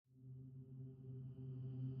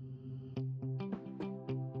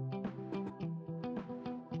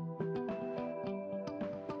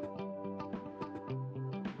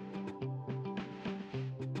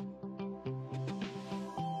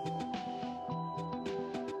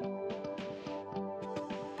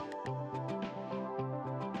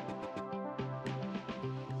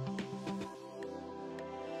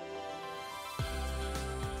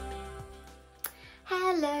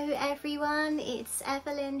Hello everyone, it's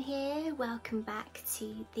Evelyn here. Welcome back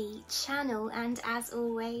to the channel, and as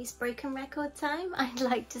always, broken record time, I'd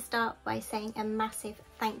like to start by saying a massive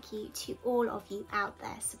thank you to all of you out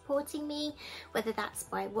there supporting me, whether that's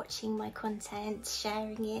by watching my content,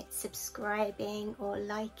 sharing it, subscribing or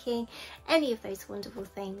liking, any of those wonderful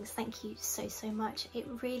things. Thank you so much. It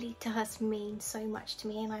really does mean so much to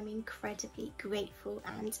me and I'm incredibly grateful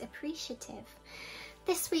and appreciative.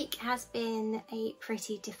 This week has been a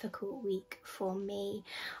pretty difficult week for me.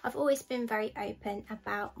 I've always been very open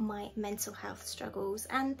about my mental health struggles,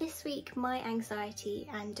 and this week my anxiety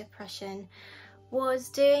and depression was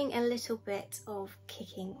doing a little bit of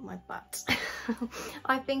kicking my butt.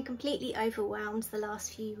 I've been completely overwhelmed the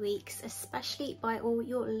last few weeks, especially by all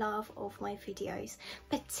your love of my videos,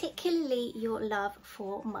 particularly your love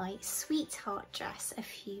for my sweetheart dress a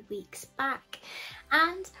few weeks back.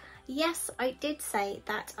 And yes, I did say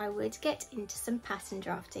that I would get into some pattern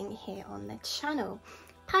drafting here on the channel.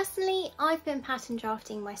 Personally, I've been pattern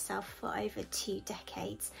drafting myself for over 2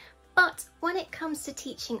 decades, but when it comes to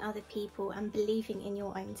teaching other people and believing in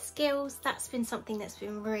your own skills, that's been something that's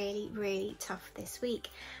been really tough this week.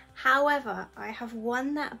 However, I have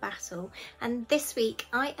won that battle, and this week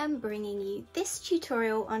I am bringing you this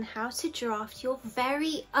tutorial on how to draft your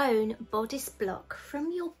very own bodice block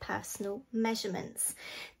from your personal measurements.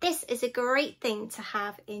 This is a great thing to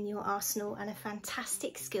have in your arsenal and a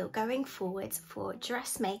fantastic skill going forwards for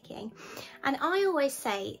dressmaking. And I always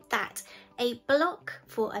say that a block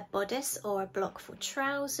for a bodice, or a block for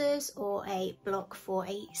trousers, or a block for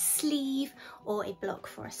a sleeve, or a block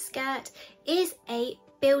for a skirt is a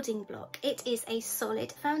building block. It is a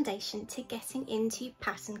solid foundation to getting into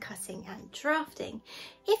pattern cutting and drafting.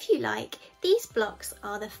 If you like, these blocks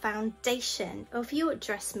are the foundation of your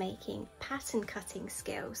dressmaking pattern cutting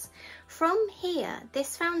skills. From here,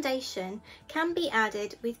 this foundation can be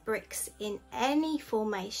added with bricks in any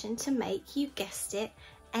formation to make, you guessed it,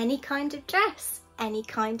 any kind of dress, any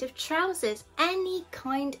kind of trousers, any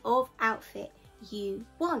kind of outfit you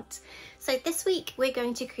want. So this week we're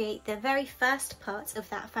going to create the very first part of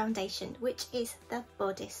that foundation, which is the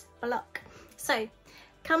bodice block. So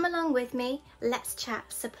come along with me, let's chat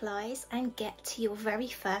supplies and get to your very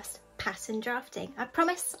first pattern drafting. I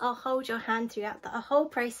promise I'll hold your hand throughout the whole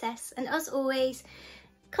process, and as always,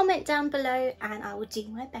 comment down below and I will do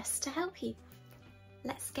my best to help you.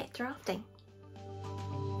 Let's get drafting.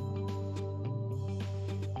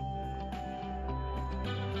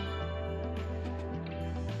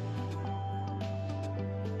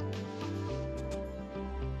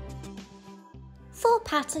 For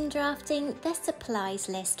pattern drafting, the supplies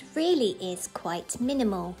list really is quite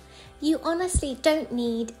minimal. You honestly don't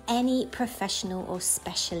need any professional or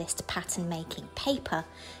specialist pattern making paper.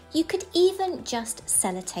 You could even just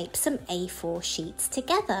sellotape some A4 sheets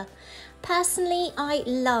together. Personally, I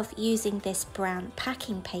love using this brown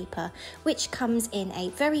packing paper, which comes in a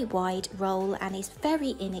very wide roll and is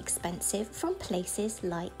very inexpensive from places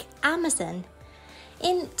like Amazon.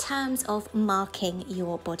 In terms of marking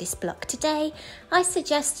your bodice block today, I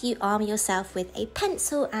suggest you arm yourself with a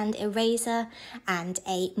pencil and eraser and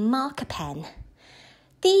a marker pen.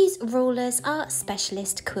 These rulers are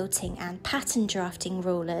specialist quilting and pattern drafting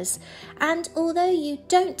rulers, and although you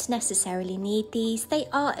don't necessarily need these, they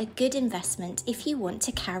are a good investment if you want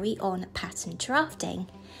to carry on pattern drafting.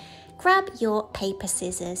 Grab your paper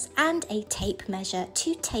scissors and a tape measure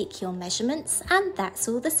to take your measurements, and that's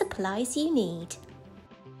all the supplies you need.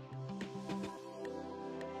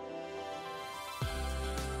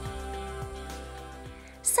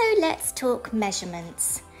 So let's talk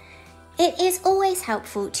measurements. It is always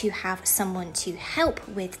helpful to have someone to help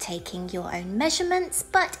with taking your own measurements,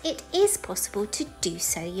 but it is possible to do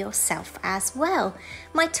so yourself as well.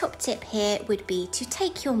 My top tip here would be to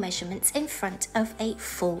take your measurements in front of a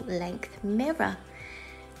full-length mirror.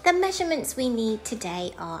 The measurements we need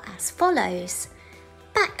today are as follows: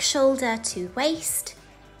 back shoulder to waist,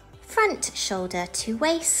 front shoulder to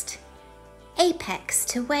waist, apex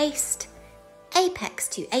to waist, apex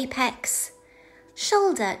to apex,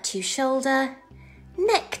 shoulder to shoulder,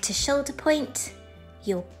 neck to shoulder point,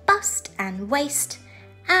 your bust and waist,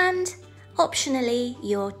 and optionally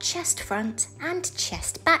your chest front and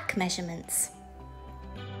chest back measurements.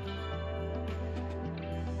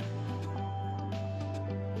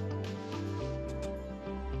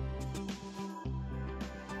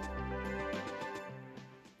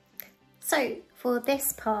 So for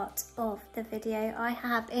this part of the video, I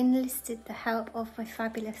have enlisted the help of my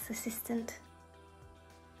fabulous assistant,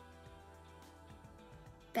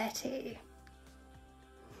 Betty.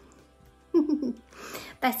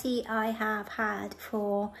 Betty I have had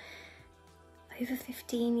for over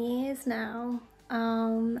 15 years now.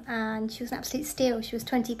 And she was an absolute steal. She was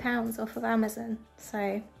 £20 off of Amazon.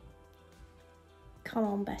 So come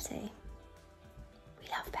on, Betty. We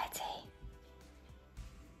love Betty.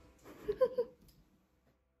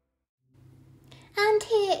 And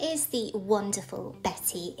here is the wonderful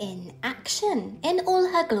Betty in action, in all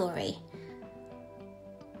her glory.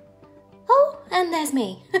 Oh, and there's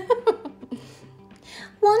me.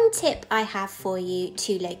 One tip I have for you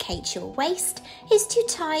to locate your waist is to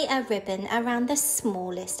tie a ribbon around the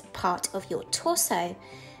smallest part of your torso.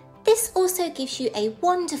 This also gives you a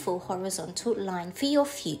wonderful horizontal line for your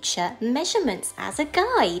future measurements as a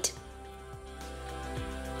guide.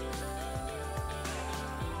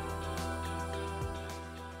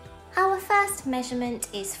 Our first measurement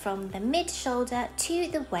is from the mid-shoulder to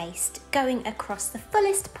the waist, going across the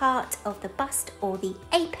fullest part of the bust or the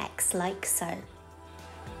apex like so.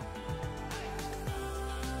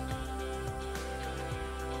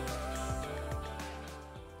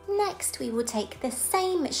 Next, we will take the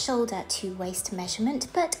same shoulder to waist measurement,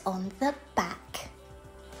 but on the back.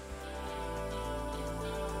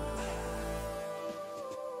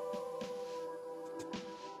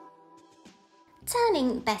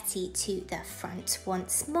 Turning Betty to the front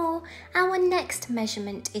once more, our next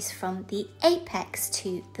measurement is from the apex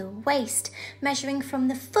to the waist, measuring from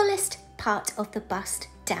the fullest part of the bust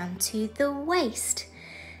down to the waist.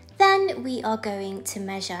 Then we are going to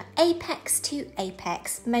measure apex to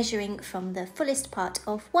apex, measuring from the fullest part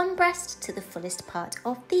of one breast to the fullest part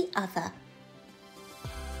of the other.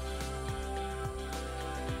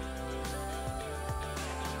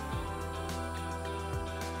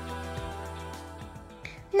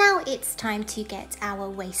 Now it's time to get our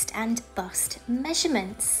waist and bust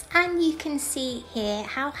measurements, and you can see here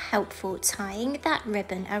how helpful tying that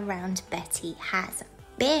ribbon around Betty has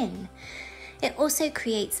been. It also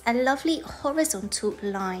creates a lovely horizontal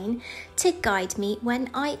line to guide me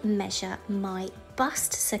when I measure my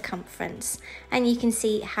bust circumference, and you can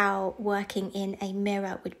see how working in a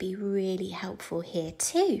mirror would be really helpful here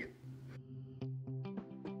too.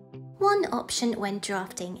 One option when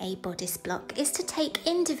drafting a bodice block is to take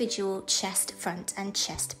individual chest front and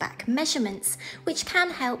chest back measurements, which can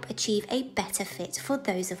help achieve a better fit for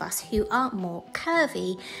those of us who are more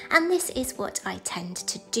curvy, and this is what I tend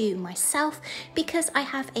to do myself because I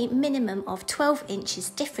have a minimum of 12 inches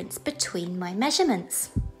difference between my measurements.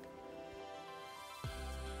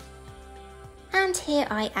 And here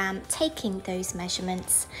I am taking those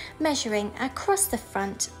measurements, measuring across the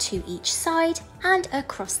front to each side and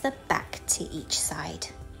across the back to each side.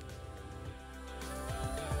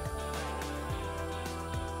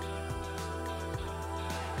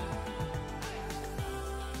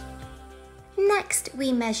 Next,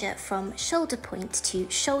 we measure from shoulder point to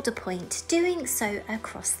shoulder point, doing so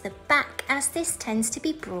across the back as this tends to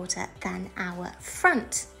be broader than our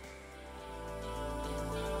front.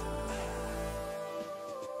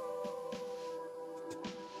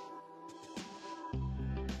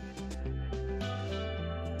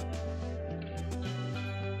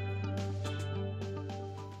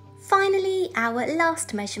 Finally, our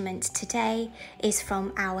last measurement today is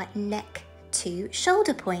from our neck to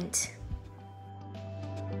shoulder point.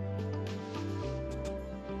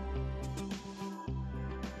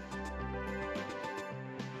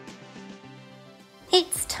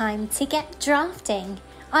 It's time to get drafting.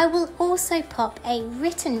 I will also pop a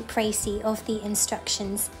written précis of the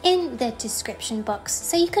instructions in the description box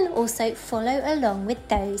so you can also follow along with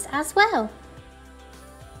those as well.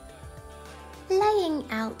 Laying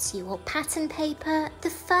out your pattern paper, the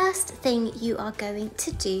first thing you are going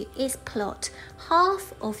to do is plot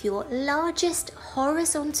half of your largest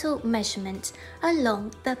horizontal measurement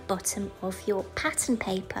along the bottom of your pattern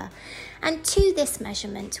paper. And to this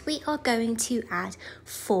measurement, we are going to add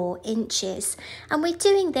 4 inches. And we're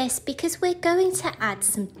doing this because we're going to add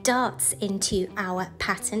some darts into our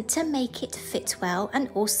pattern to make it fit well, and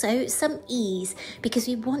also some ease because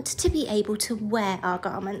we want to be able to wear our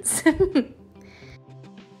garments.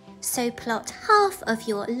 So plot half of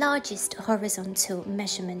your largest horizontal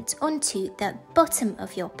measurement onto the bottom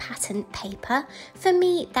of your pattern paper. For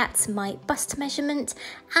me, that's my bust measurement,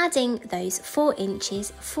 adding those 4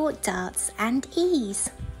 inches for darts and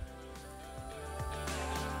ease.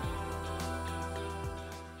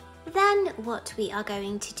 Then what we are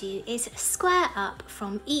going to do is square up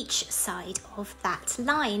from each side of that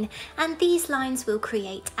line, and these lines will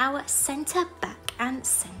create our centre back and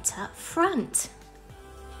centre front.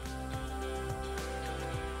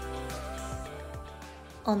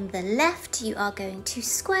 On the left, you are going to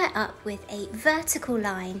square up with a vertical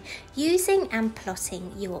line using and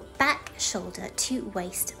plotting your back shoulder to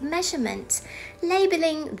waist measurement,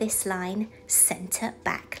 labelling this line centre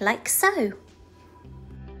back like so.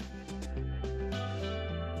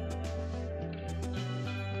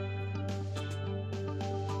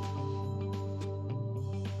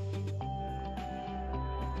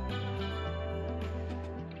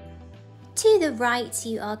 To the right,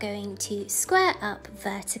 you are going to square up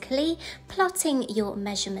vertically, plotting your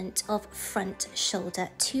measurement of front shoulder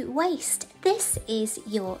to waist. This is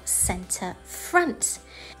your centre front.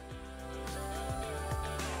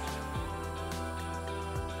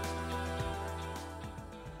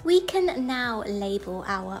 We can now label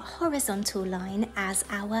our horizontal line as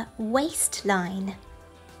our waistline.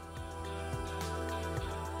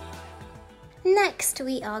 Next,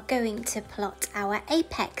 we are going to plot our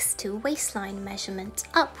apex to waistline measurement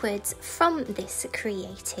upwards from this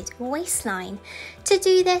created waistline. To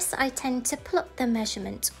do this, I tend to plot the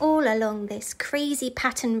measurement all along this crazy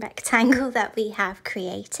pattern rectangle that we have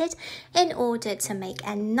created in order to make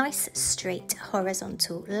a nice straight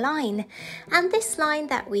horizontal line. And this line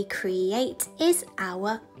that we create is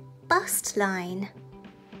our bust line.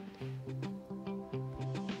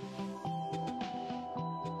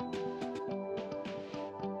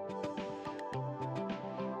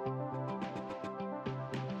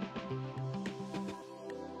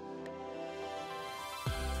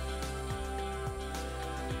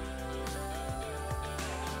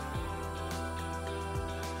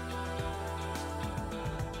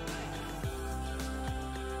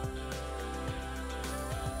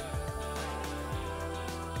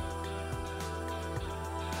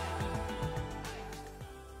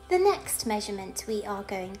 The next measurement we are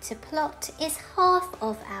going to plot is half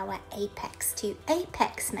of our apex to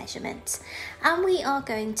apex measurement, and we are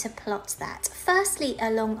going to plot that firstly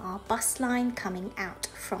along our bust line coming out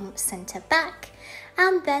from centre back,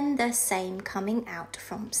 and then the same coming out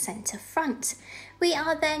from centre front. We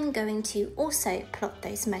are then going to also plot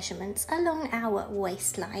those measurements along our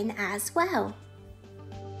waistline as well.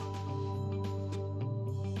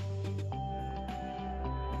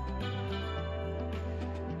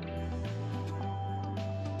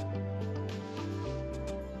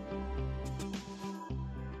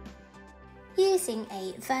 Using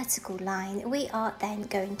a vertical line, we are then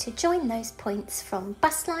going to join those points from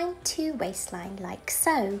bust line to waistline like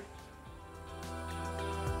so.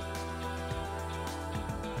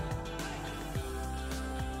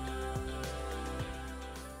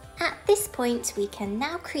 At this point, we can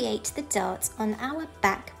now create the dart on our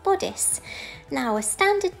back bodice. Now, a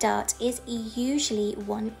standard dart is usually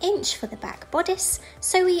 1 inch for the back bodice,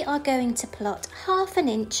 so we are going to plot ½ an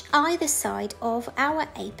inch either side of our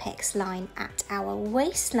apex line at our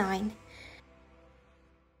waistline.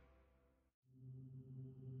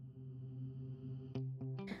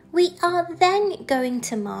 We are then going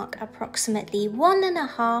to mark approximately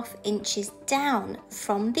 1½ inches down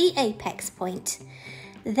from the apex point,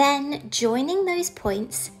 then joining those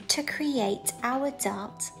points to create our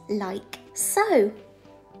dart like so.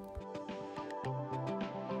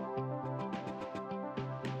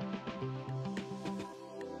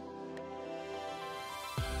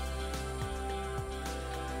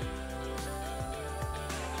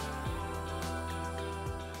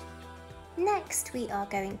 Next, we are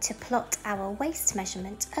going to plot our waist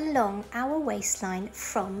measurement along our waistline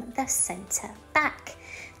from the centre back.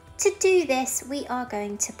 To do this, we are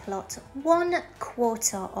going to plot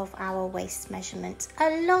 1/4 of our waist measurement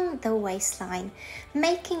along the waistline,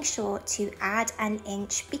 making sure to add an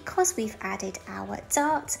inch because we've added our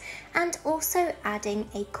dart, and also adding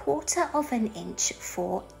 1/4 of an inch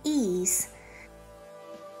for ease.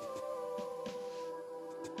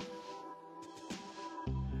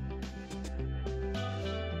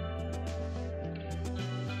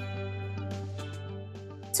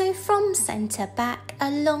 So from centre back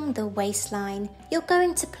along the waistline, you're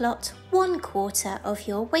going to plot 1/4 of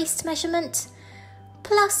your waist measurement,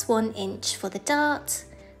 plus 1 inch for the dart,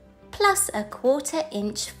 plus 1/4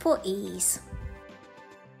 inch for ease.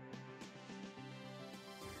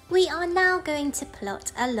 We are now going to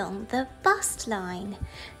plot along the bust line.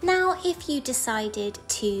 Now, if you decided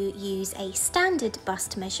to use a standard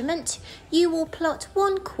bust measurement, you will plot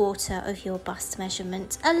 1/4 of your bust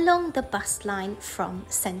measurement along the bust line from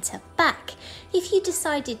centre back. If you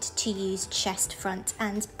decided to use chest front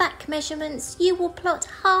and back measurements, you will plot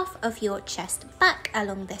half of your chest back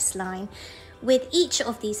along this line. With each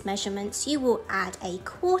of these measurements, you will add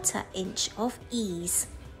 1/4 inch of ease.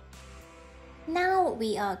 Now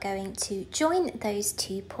we are going to join those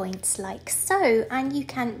 2 points like so, and you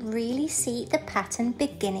can really see the pattern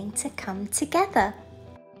beginning to come together.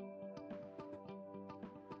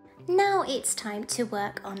 Now it's time to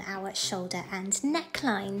work on our shoulder and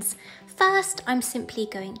necklines. First, I'm simply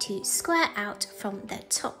going to square out from the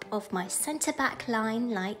top of my centre back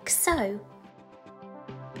line like so.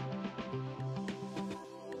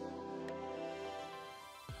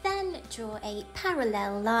 Then draw a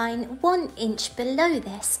parallel line 1 inch below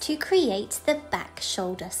this to create the back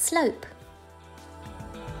shoulder slope.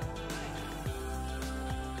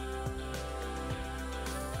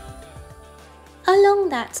 Along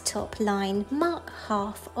that top line, mark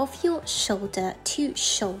half of your shoulder to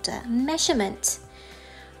shoulder measurement.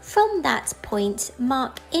 From that point,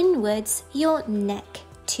 mark inwards your neck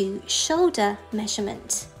to shoulder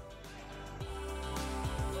measurement.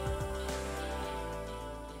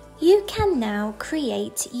 You can now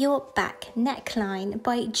create your back neckline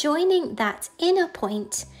by joining that inner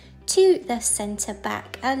point to the centre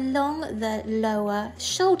back along the lower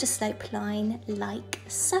shoulder slope line like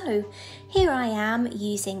so. Here I am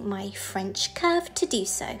using my French curve to do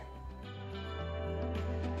so.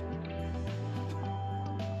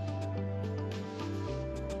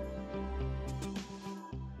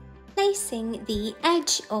 Placing the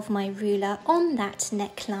edge of my ruler on that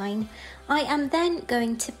neckline, I am then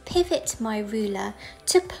going to pivot my ruler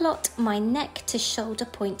to plot my neck to shoulder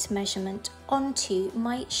point measurement onto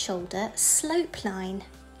my shoulder slope line,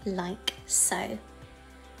 like so.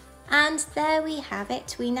 And there we have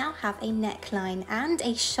it. We now have a neckline and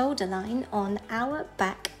a shoulder line on our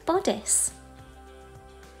back bodice.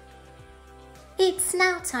 It's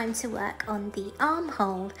now time to work on the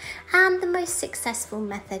armhole, and the most successful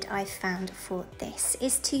method I've found for this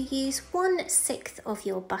is to use 1/6 of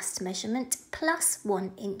your bust measurement plus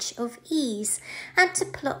 1 inch of ease, and to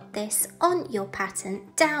plot this on your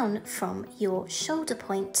pattern down from your shoulder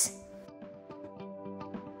point.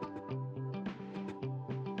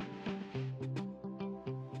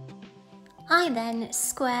 I then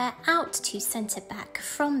square out to centre back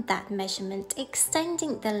from that measurement,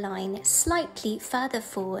 extending the line slightly further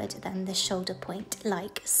forward than the shoulder point,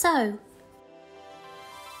 like so.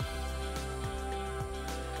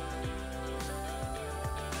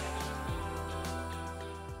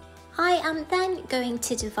 I am then going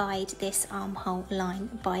to divide this armhole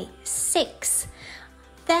line by 6,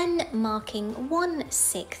 then marking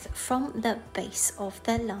 1/6 from the base of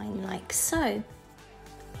the line, like so.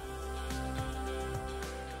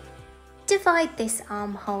 Divide this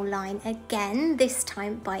armhole line again, this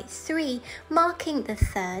time by 3, marking the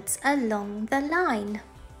thirds along the line.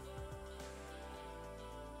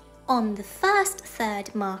 On the first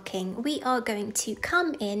third marking, we are going to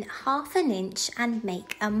come in 1/2 inch and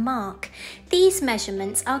make a mark. These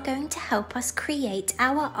measurements are going to help us create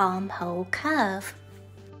our armhole curve.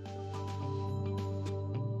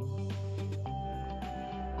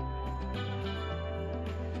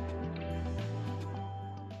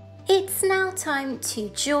 It's now time to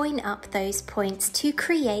join up those points to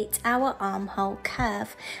create our armhole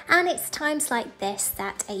curve, and it's times like this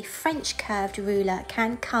that a French curved ruler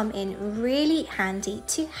can come in really handy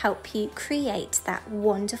to help you create that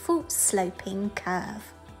wonderful sloping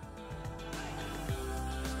curve.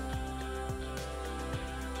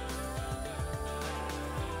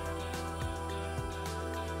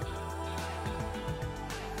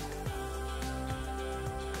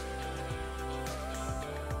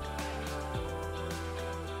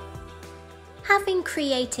 Having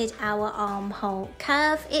created our armhole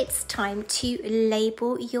curve, it's time to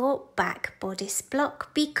label your back bodice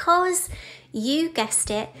block because, you guessed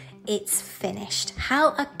it, it's finished.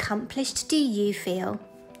 How accomplished do you feel?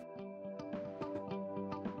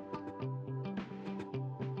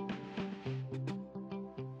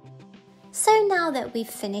 So now that we've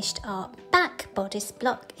finished our back bodice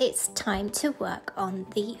block, it's time to work on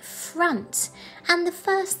the front. And the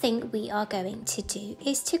first thing we are going to do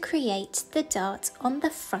is to create the dart on the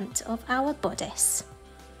front of our bodice.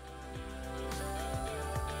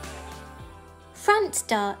 Front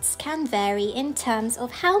darts can vary in terms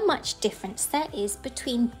of how much difference there is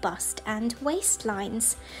between bust and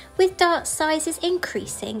waistlines, with dart sizes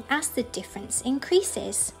increasing as the difference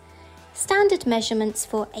increases. Standard measurements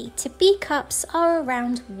for A to B cups are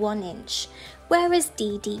around 1 inch, whereas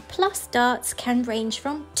DD plus darts can range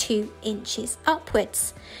from 2 inches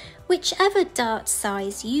upwards. Whichever dart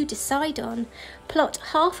size you decide on, plot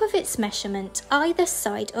half of its measurement either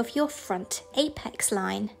side of your front apex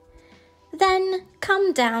line. Then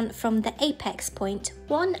come down from the apex point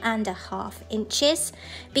 1.5 inches,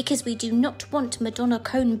 because we do not want Madonna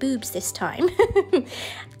cone boobs this time.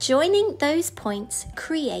 Joining those points,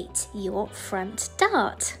 create your front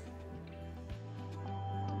dart.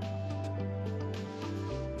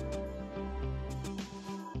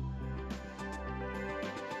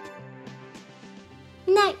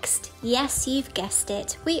 Next, yes, you've guessed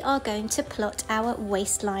it, we are going to plot our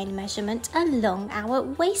waistline measurement along our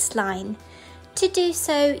waistline. To do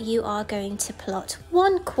so, you are going to plot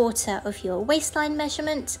 1/4 of your waistline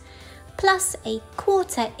measurement plus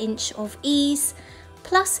 1/4 inch of ease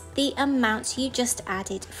plus the amount you just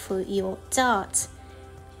added for your dart.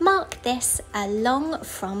 Mark this along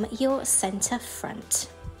from your centre front.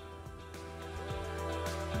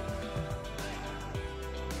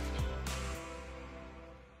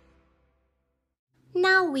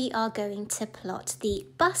 Now we are going to plot the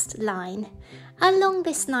bust line. Along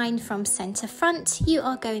this line from centre front, you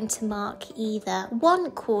are going to mark either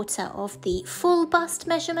 1/4 of the full bust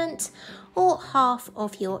measurement or half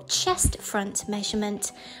of your chest front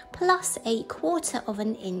measurement plus 1/4 of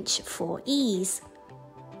an inch for ease.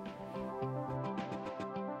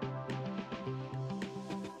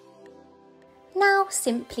 Now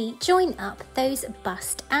simply join up those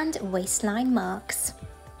bust and waistline marks.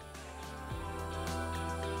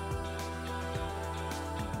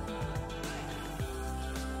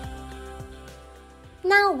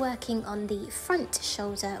 Now working on the front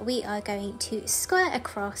shoulder, we are going to square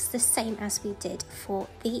across the same as we did for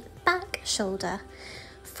the back shoulder.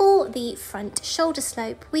 For the front shoulder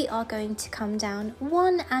slope, we are going to come down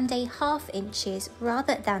 1.5 inches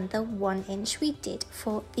rather than the 1 inch we did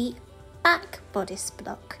for the back bodice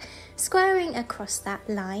block, squaring across that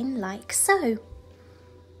line like so.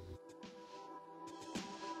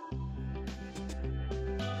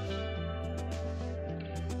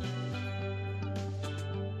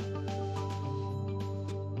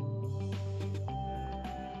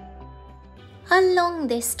 Along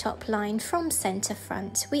this top line from centre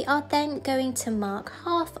front, we are then going to mark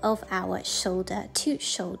half of our shoulder to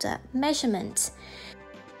shoulder measurement.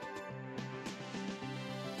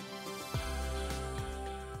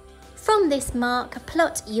 From this mark,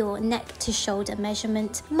 plot your neck to shoulder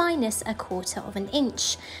measurement minus 1/4 of an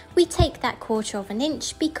inch. We take that 1/4 of an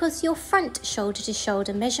inch because your front shoulder to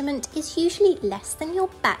shoulder measurement is usually less than your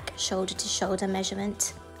back shoulder to shoulder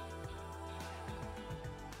measurement.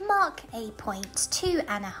 Mark a point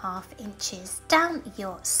 2.5 inches down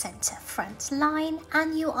your centre front line,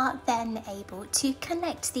 and you are then able to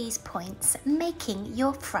connect these points, making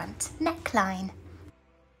your front neckline.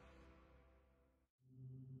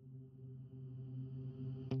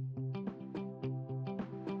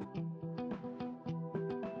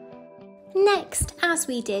 Next, as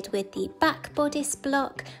we did with the back bodice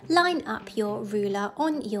block, line up your ruler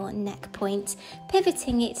on your neck point,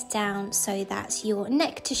 pivoting it down so that your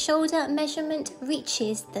neck to shoulder measurement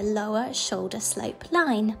reaches the lower shoulder slope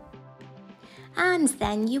line. And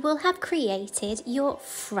then you will have created your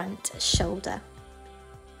front shoulder.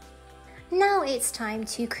 Now it's time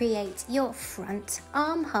to create your front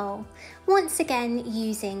armhole. Once again,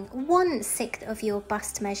 using 1/6 of your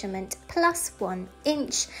bust measurement plus 1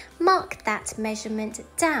 inch, mark that measurement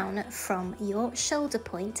down from your shoulder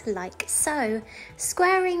point like so,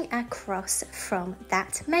 squaring across from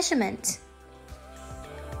that measurement.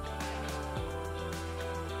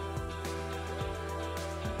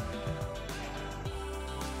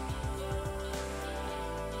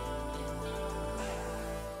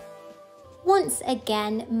 Once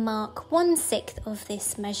again, mark 1/6 of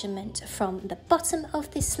this measurement from the bottom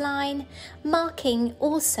of this line, marking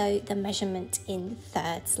also the measurement in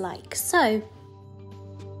thirds like so.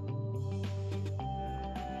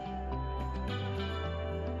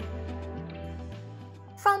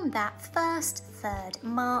 From that first third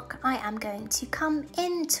mark, I am going to come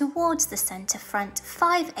in towards the centre front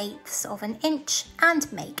 5/8 of an inch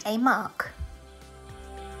and make a mark.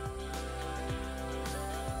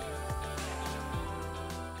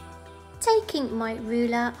 Taking my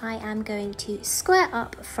ruler, I am going to square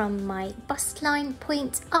up from my bust line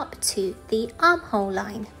point up to the armhole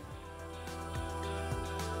line.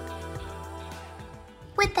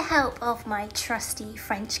 With the help of my trusty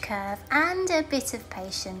French curve and a bit of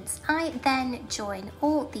patience, I then join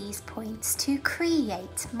all these points to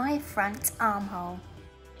create my front armhole.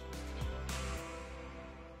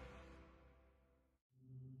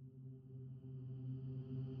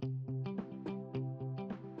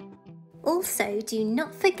 Also, do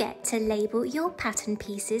not forget to label your pattern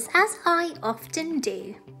pieces, as I often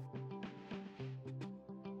do.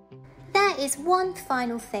 There is one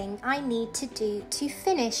final thing I need to do to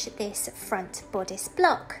finish this front bodice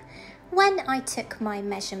block. When I took my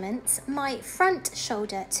measurements, my front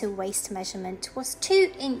shoulder to waist measurement was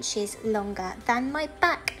 2 inches longer than my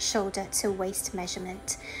back shoulder to waist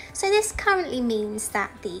measurement. So this currently means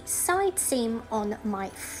that the side seam on my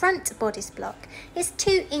front bodice block is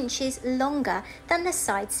 2 inches longer than the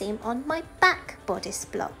side seam on my back bodice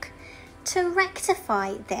block. To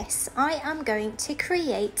rectify this, I am going to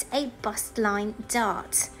create a bust line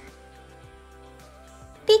dart.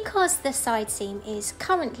 Because the side seam is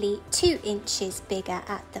currently 2 inches bigger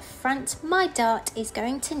at the front, my dart is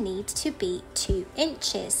going to need to be 2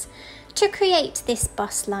 inches. To create this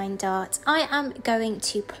bust line dart, I am going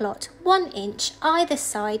to plot 1 inch either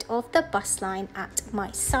side of the bust line at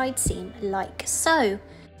my side seam, like so.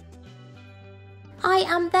 I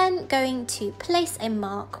am then going to place a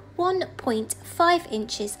mark 1.5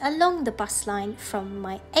 inches along the bust line from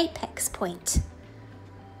my apex point.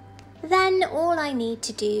 Then all I need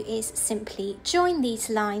to do is simply join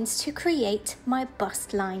these lines to create my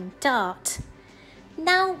bust line dart.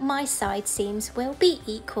 Now my side seams will be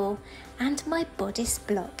equal and my bodice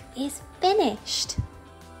block is finished.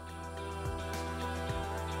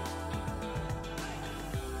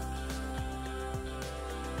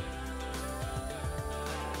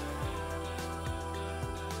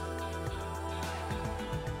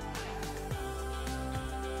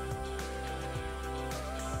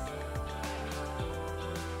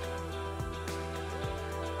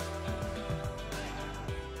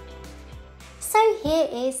 So here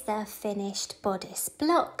is the finished bodice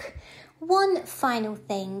block. One final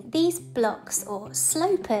thing, these blocks or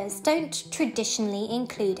slopers don't traditionally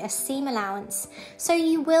include a seam allowance, so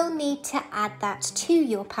you will need to add that to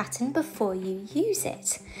your pattern before you use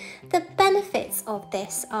it. The benefits of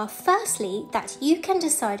this are firstly that you can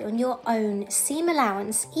decide on your own seam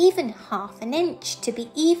allowance, even ½ an inch, to be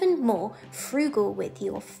even more frugal with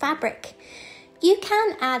your fabric. You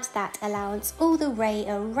can add that allowance all the way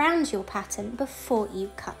around your pattern before you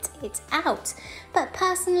cut it out, but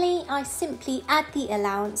personally I simply add the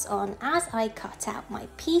allowance on as I cut out my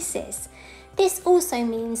pieces. This also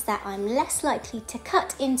means that I'm less likely to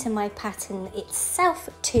cut into my pattern itself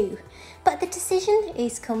too, but the decision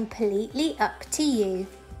is completely up to you.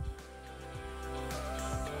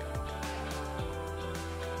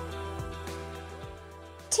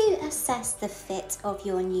 To assess the fit of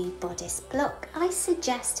your new bodice block, I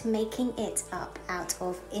suggest making it up out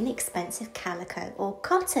of inexpensive calico or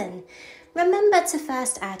cotton. Remember to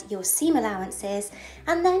first add your seam allowances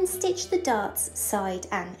and then stitch the darts, side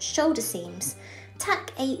and shoulder seams.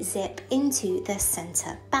 Tack a zip into the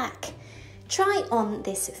centre back. Try on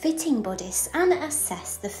this fitting bodice and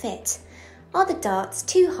assess the fit. Are the darts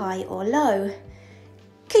too high or low?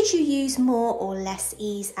 Could you use more or less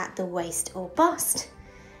ease at the waist or bust?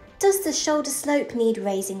 Does the shoulder slope need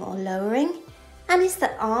raising or lowering? And is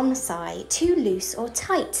the arm side too loose or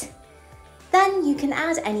tight? Then you can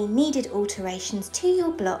add any needed alterations to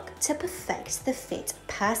your block to perfect the fit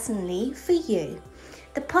personally for you.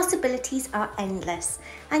 The possibilities are endless,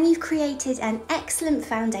 and you've created an excellent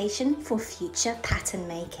foundation for future pattern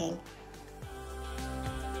making.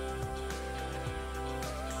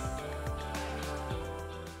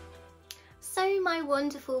 So my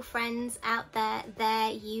wonderful friends out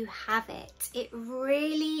there you have it. It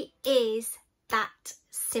really is that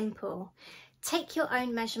simple. Take your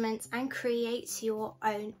own measurements and create your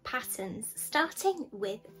own patterns, starting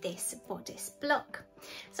with this bodice block.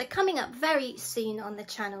 So coming up very soon on the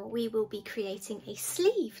channel, we will be creating a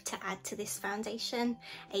sleeve to add to this foundation,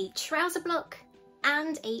 a trouser block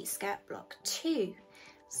and a skirt block too.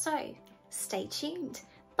 So stay tuned.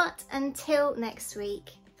 But until next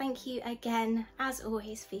week, thank you again, as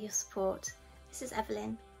always, for your support. This is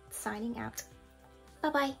Evelyn, signing out.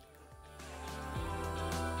 Bye-bye.